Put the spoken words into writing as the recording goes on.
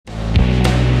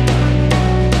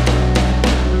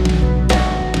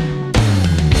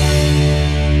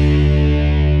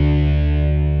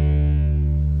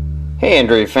Hey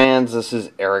Android fans, this is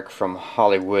Eric from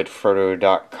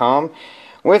hollywoodfrodo.com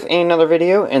with another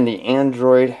video in the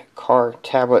Android Car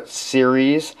Tablet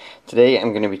series. Today I'm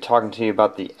going to be talking to you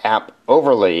about the app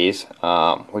Overlays,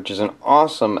 which is an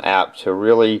awesome app to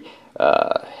really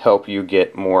help you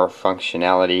get more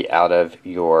functionality out of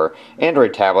your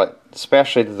Android tablet,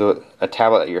 especially a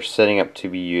tablet that you're setting up to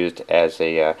be used as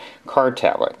a car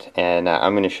tablet. And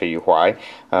I'm going to show you why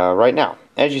right now.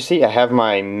 As you see, I have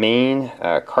my main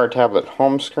car tablet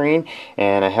home screen,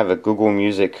 and I have a Google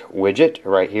Music widget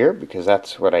right here because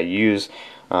that's what I use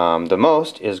the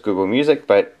most is Google Music,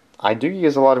 but I do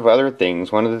use a lot of other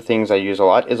things. One of the things I use a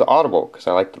lot is Audible because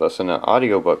I like to listen to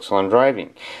audiobooks while I'm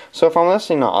driving. So if I'm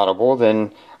listening to Audible,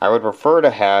 then I would prefer to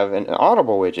have an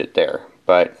Audible widget there,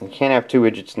 but you can't have two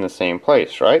widgets in the same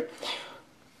place, right?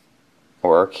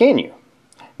 Or can you?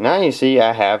 Now you see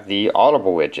I have the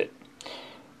Audible widget.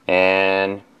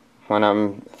 And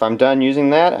if I'm done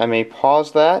using that, I may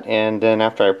pause that, and then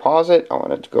after I pause it, I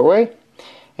want it to go away,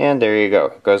 and there you go,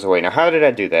 it goes away. Now how did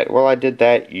I do that? Well, I did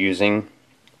that using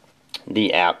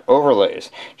the app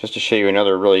Overlays. Just to show you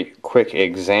another really quick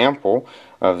example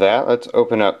of that, let's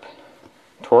open up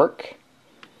Torque.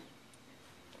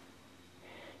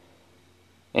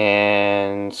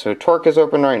 And so Torque is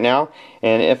open right now,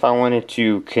 and if I wanted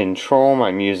to control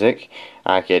my music,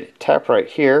 I could tap right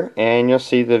here and you'll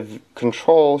see the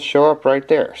controls show up right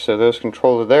there. So those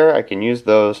controls are there. I can use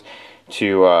those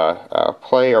to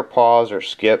play or pause or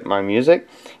skip my music,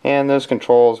 and those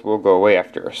controls will go away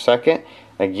after a second.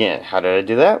 Again, how did I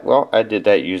do that? Well, I did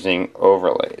that using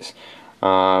Overlays.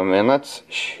 And let's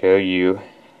show you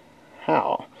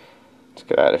how. Let's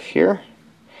get out of here.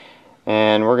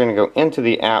 And we're going to go into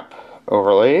the app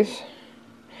Overlays,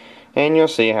 and you'll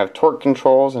see I have Torque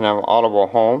controls and I have Audible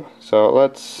Home. So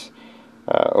let's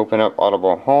open up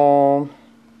Audible Home.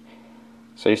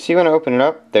 So you see when I open it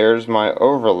up, there's my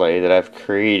overlay that I've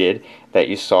created that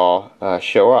you saw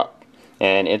show up.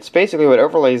 And it's basically what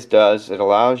Overlays does. It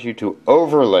allows you to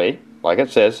overlay, like it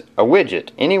says, a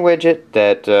widget. Any widget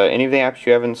that any of the apps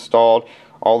you have installed,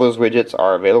 all those widgets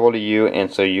are available to you,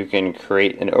 and so you can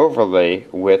create an overlay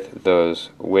with those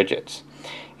widgets.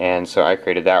 And so I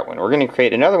created that one. We're going to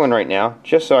create another one right now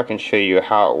just so I can show you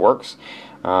how it works.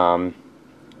 We're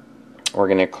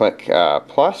going to click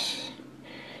plus,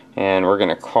 and we're going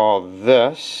to call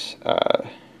this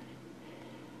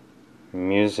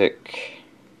Music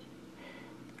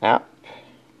App.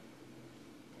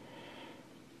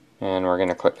 And we're going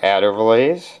to click Add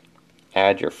Overlays.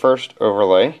 Add your first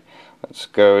overlay. Let's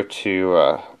go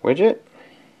to Widget,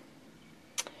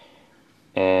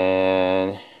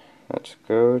 and let's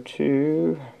go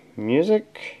to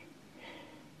Music,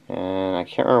 and I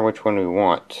can't remember which one we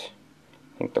want.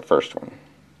 I think the first one.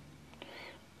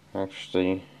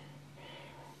 Actually,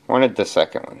 wanted the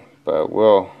second one, but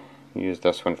we'll use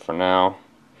this one for now.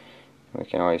 We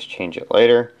can always change it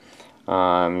later.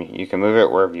 You can move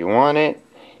it wherever you want it.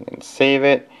 You can save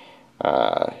it.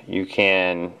 You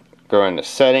can go into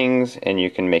settings and you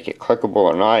can make it clickable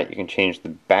or not. You can change the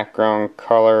background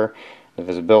color, the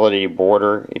visibility,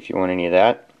 border if you want any of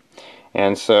that.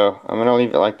 And so I'm going to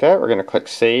leave it like that. We're going to click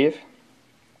save.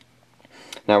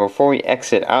 Now before we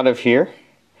exit out of here,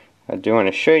 I do want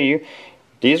to show you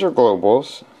these are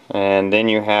globals, and then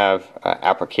you have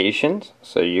applications,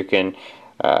 so you can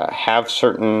have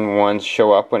certain ones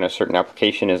show up when a certain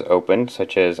application is open,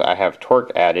 such as I have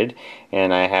Torque added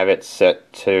and I have it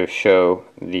set to show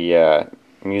the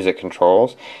music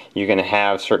controls. You can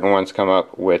have certain ones come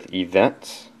up with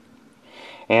events,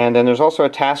 and then there's also a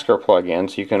Tasker plugin,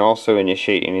 so you can also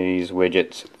initiate any of these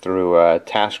widgets through a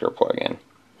Tasker plugin.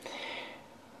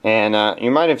 And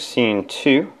you might have seen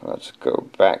too, let's go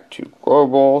back to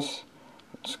globals,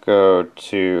 let's go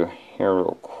to here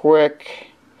real quick.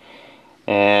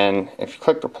 And if you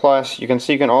click the plus, you can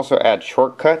see you can also add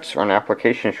shortcuts or an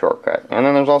application shortcut. And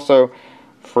then there's also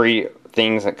free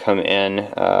things that come in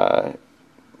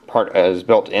part as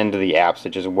built into the app,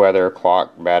 such as weather,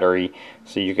 clock, battery,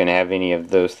 so you can have any of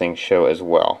those things show as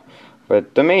well.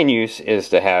 But the main use is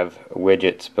to have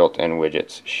widgets, built-in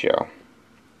widgets show.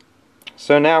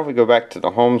 So now if we go back to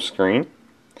the home screen,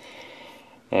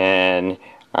 and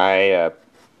I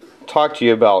talk to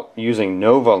you about using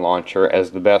Nova Launcher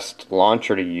as the best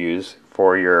launcher to use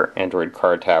for your Android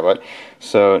Car tablet.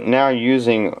 So now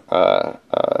using Nova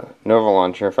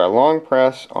Launcher, if I long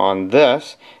press on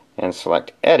this and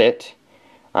select Edit,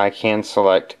 I can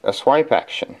select a swipe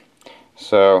action.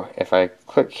 So if I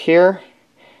click here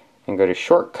and go to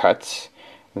Shortcuts,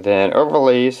 then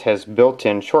Overlays has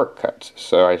built-in shortcuts.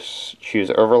 So I choose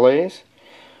Overlays,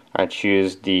 I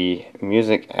choose the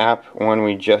Music App one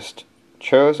we just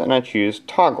chose, and I choose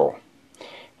Toggle.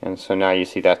 And so now you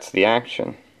see that's the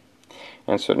action.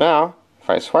 And so now, if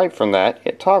I swipe from that,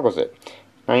 it toggles it.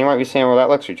 Now you might be saying, well, that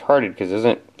looks retarded because it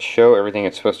doesn't show everything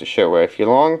it's supposed to show. Well, if you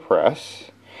long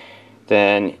press,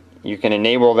 then you can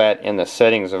enable that in the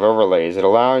settings of overlays. It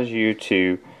allows you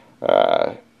to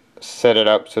set it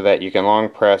up so that you can long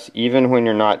press even when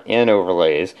you're not in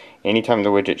overlays. Anytime the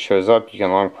widget shows up, you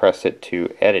can long press it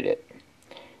to edit it.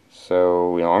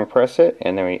 So we long press it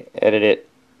and then we edit it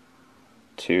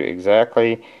to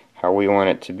exactly how we want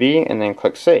it to be, and then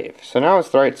click save. So now it's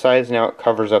the right size. Now it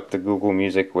covers up the Google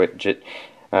Music widget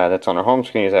that's on our home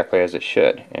screen exactly as it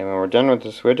should. And when we're done with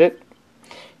this widget,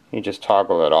 you just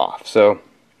toggle it off. So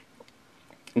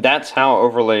that's how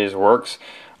overlays works.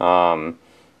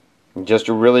 Just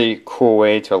a really cool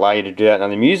way to allow you to do that. Now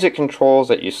the music controls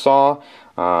that you saw,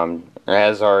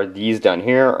 as are these down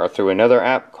here, are through another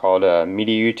app called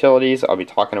Media Utilities. I'll be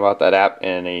talking about that app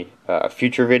in a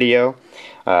future video.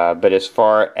 But as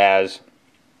far as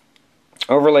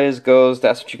overlays goes,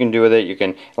 that's what you can do with it.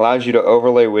 It allows you to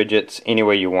overlay widgets any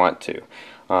way you want to.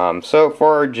 So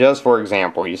for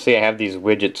example, you see I have these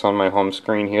widgets on my home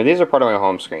screen here. These are part of my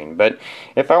home screen, but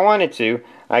if I wanted to,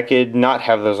 I could not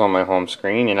have those on my home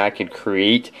screen, and I could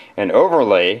create an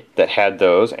overlay that had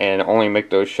those and only make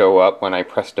those show up when I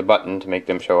pressed a button to make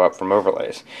them show up from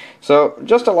overlays. So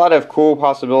just a lot of cool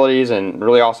possibilities and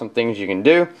really awesome things you can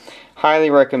do. Highly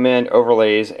recommend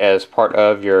overlays as part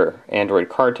of your Android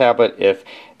car tablet if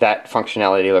that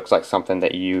functionality looks like something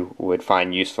that you would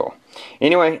find useful.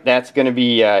 Anyway, that's going to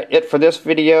be it for this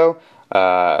video.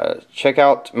 Check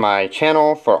out my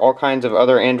channel for all kinds of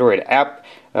other Android app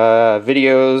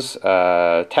videos,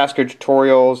 tasker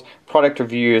tutorials, product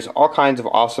reviews, all kinds of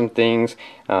awesome things.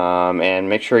 And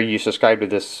make sure you subscribe to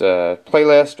this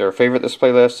playlist or favorite this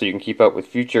playlist so you can keep up with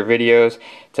future videos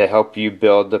to help you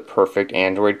build the perfect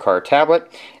Android car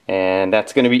tablet. And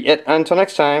that's going to be it until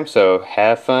next time, so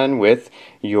have fun with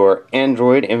your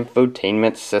Android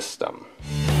infotainment system.